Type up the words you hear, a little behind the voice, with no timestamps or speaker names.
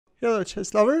Hello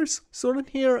chess lovers, Soren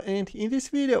here, and in this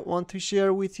video I want to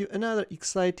share with you another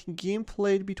exciting game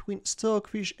played between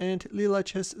Stockfish and Leela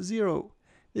Chess 0.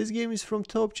 This game is from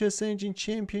Top Chess Engine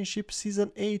Championship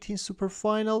Season 18 Super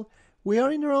Final. We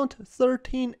are in round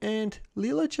 13 and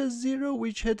Leela Chess 0,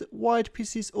 which had white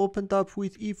pieces, opened up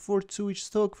with e4, to which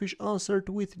Stockfish answered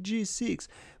with g6.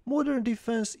 Modern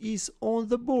defense is on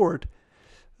the board.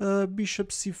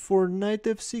 Bc4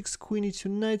 Nf6, Qe2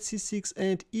 Nc6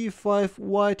 and e5.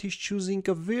 White is choosing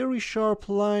a very sharp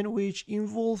line which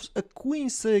involves a queen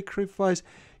sacrifice.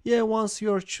 Yeah, once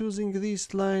you are choosing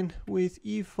this line with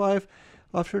e5,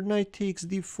 after knight takes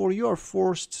d4, you are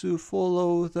forced to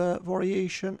follow the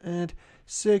variation and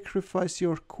sacrifice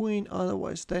your queen,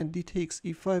 otherwise then d takes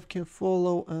e5 can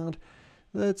follow, and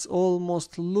that's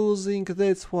almost losing.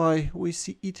 That's why we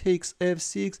see e takes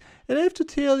f6. And I have to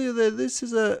tell you that this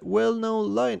is a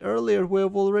well-known line. Earlier we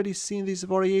have already seen this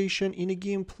variation in a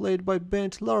game played by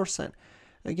Bent Larsen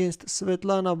against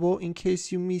Svetlana Bo. In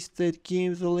case you missed that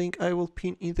game, the link I will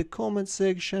pin in the comment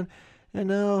section. And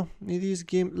now in this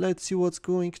game, let's see what's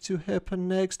going to happen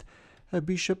next.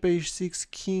 Bishop h6,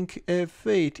 king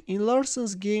f8. In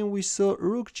Larsen's game we saw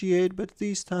rook g8, but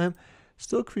this time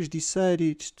Stockfish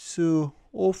decided to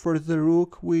offer the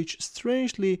rook, which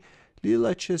strangely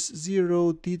Leela Chess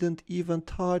 0 didn't even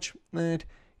touch, and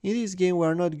in this game we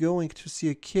are not going to see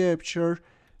a capture,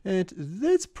 and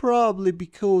that's probably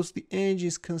because the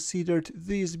engines considered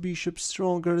this bishop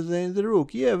stronger than the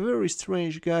rook. Yeah, very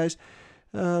strange, guys.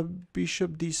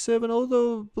 Bishop d7,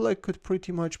 although black could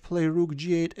pretty much play rook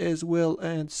g8 as well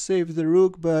and save the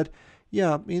rook, but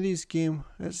yeah, in this game,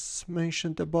 as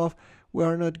mentioned above, we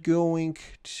are not going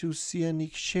to see an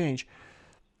exchange.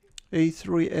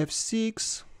 a3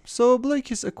 f6. So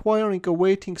black is acquiring a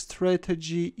waiting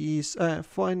strategy. Is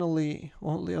finally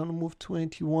only on move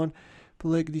 21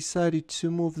 black decided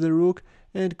to move the rook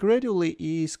and gradually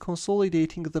is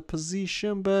consolidating the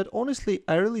position, but honestly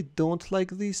I really don't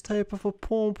like this type of a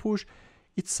pawn push.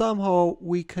 It's somehow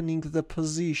weakening the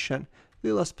position.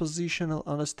 Leela's positional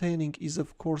understanding is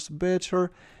of course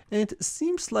better, and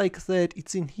seems like that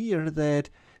it's in here that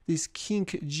this king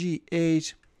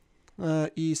g8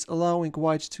 is allowing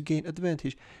white to gain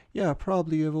advantage. Yeah,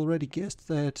 probably you have already guessed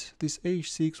that this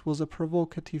h6 was a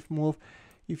provocative move.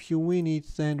 If you win it,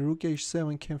 then rook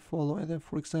h7 can follow, and then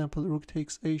for example rook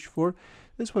takes h4.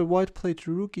 That's why white played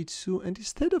rook e2, and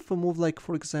instead of a move like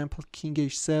for example king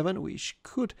h7, which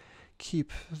could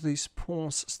keep these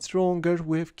pawns stronger,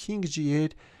 we have king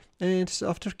g8, and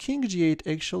after king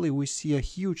g8 actually we see a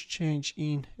huge change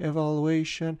in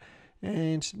evaluation,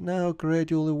 and now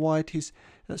gradually white is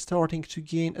starting to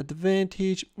gain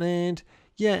advantage, and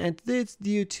yeah, and that's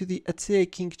due to the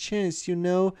attacking chance, you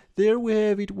know. There we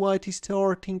have it, white is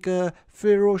starting a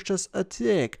ferocious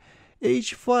attack.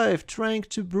 h5, trying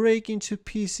to break into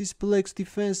pieces black's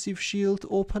defensive shield,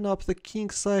 open up the king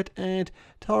side and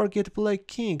target black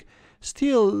king.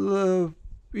 Still,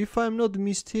 if I'm not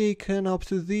mistaken, up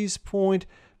to this point,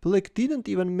 black didn't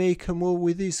even make a move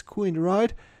with his queen,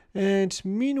 right? And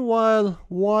meanwhile,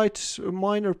 white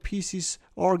minor pieces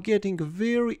are getting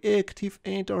very active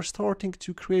and are starting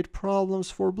to create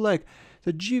problems for black.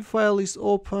 The g file is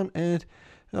open, and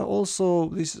also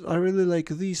this, I really like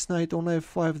this knight on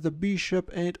f5, the bishop,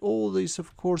 and all this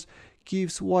of course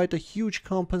gives white a huge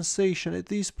compensation. At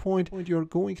this point you're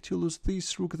going to lose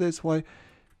this rook. That's why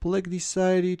black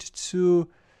decided to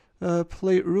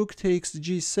play rook takes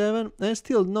g7 and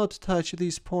still not touch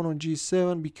this pawn on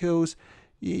g7 because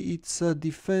it's a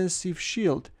defensive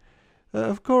shield.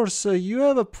 Of course, you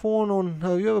have a pawn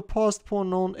on, you have a passed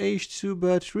pawn on h2,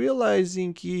 but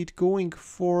realizing it, going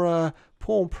for a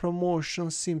pawn promotion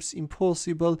seems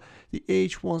impossible. The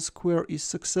h1 square is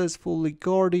successfully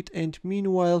guarded, and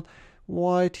meanwhile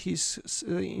white is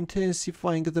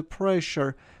intensifying the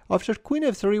pressure. After queen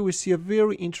f3 we see a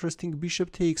very interesting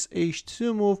bishop takes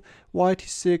h2 move. White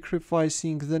is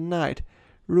sacrificing the knight.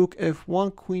 Rook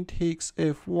f1, queen takes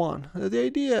f1. The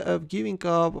idea of giving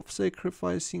up, of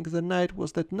sacrificing the knight,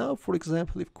 was that now, for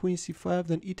example, if queen c5,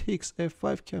 then e takes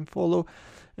f5 can follow,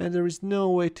 and there is no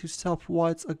way to stop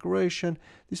white's aggression.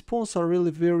 These pawns are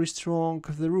really very strong,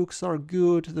 the rooks are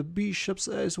good, the bishops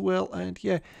as well, and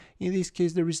yeah, in this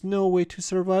case there is no way to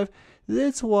survive.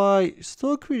 That's why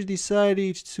Stockfish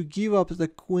decided to give up the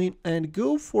queen and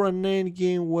go for an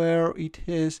endgame where it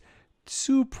has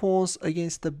two pawns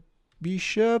against the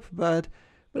bishop, but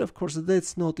of course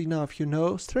that's not enough, you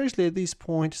know. Strangely, at this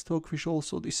point Stockfish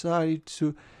also decided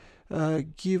to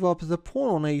give up the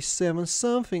pawn on a7,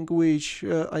 something which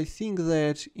I think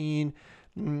that in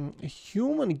a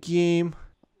human game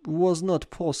was not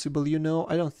possible, you know.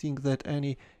 I don't think that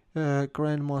any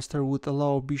grandmaster would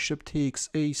allow bishop takes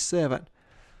a7.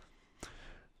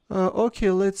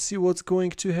 Okay, let's see what's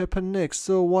going to happen next.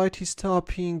 So white is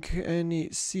stopping any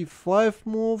c5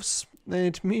 moves,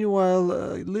 and meanwhile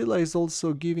Leela is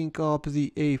also giving up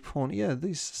the a pawn. Yeah,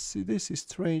 this is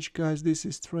strange, guys. This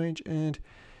is strange, and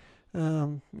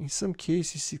in some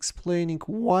cases explaining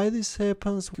why this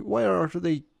happens. Why are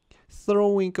they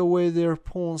throwing away their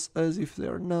pawns as if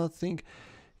they're nothing?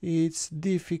 It's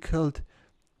difficult.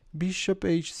 Bishop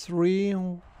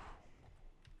h3.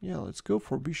 Yeah, let's go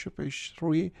for bishop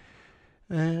h3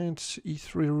 and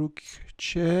e3 rook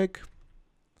check.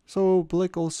 So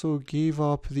black also gave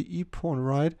up the e pawn,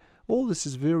 right? All this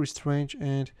is very strange,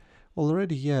 and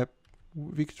already, yeah,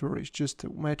 victory is just a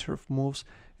matter of moves.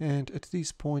 And at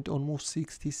this point on move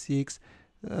 66,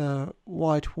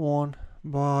 white won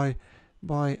by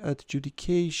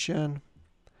adjudication.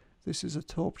 This is a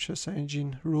top chess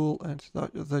engine rule, and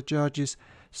the judges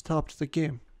stopped the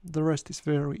game. The rest is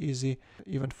very easy,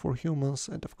 even for humans,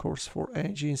 and of course for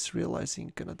engines.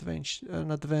 Realizing an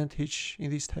advantage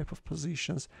in these type of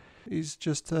positions is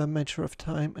just a matter of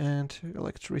time and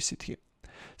electricity.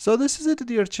 So this is it,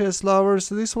 dear chess lovers.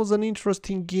 This was an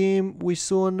interesting game. We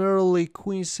saw an early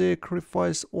queen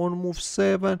sacrifice on move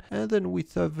 7, and then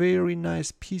with a very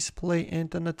nice piece play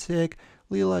and an attack,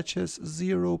 Leela chess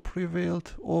 0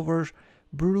 prevailed over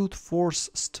brute force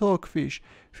Stockfish.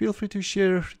 Feel free to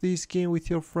share this game with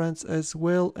your friends as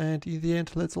well, and in the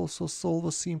end let's also solve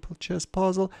a simple chess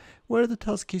puzzle where the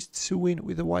task is to win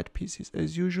with the white pieces.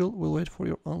 As usual, we'll wait for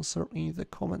your answer in the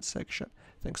comment section.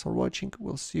 Thanks for watching.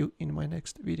 We'll see you in my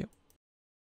next video.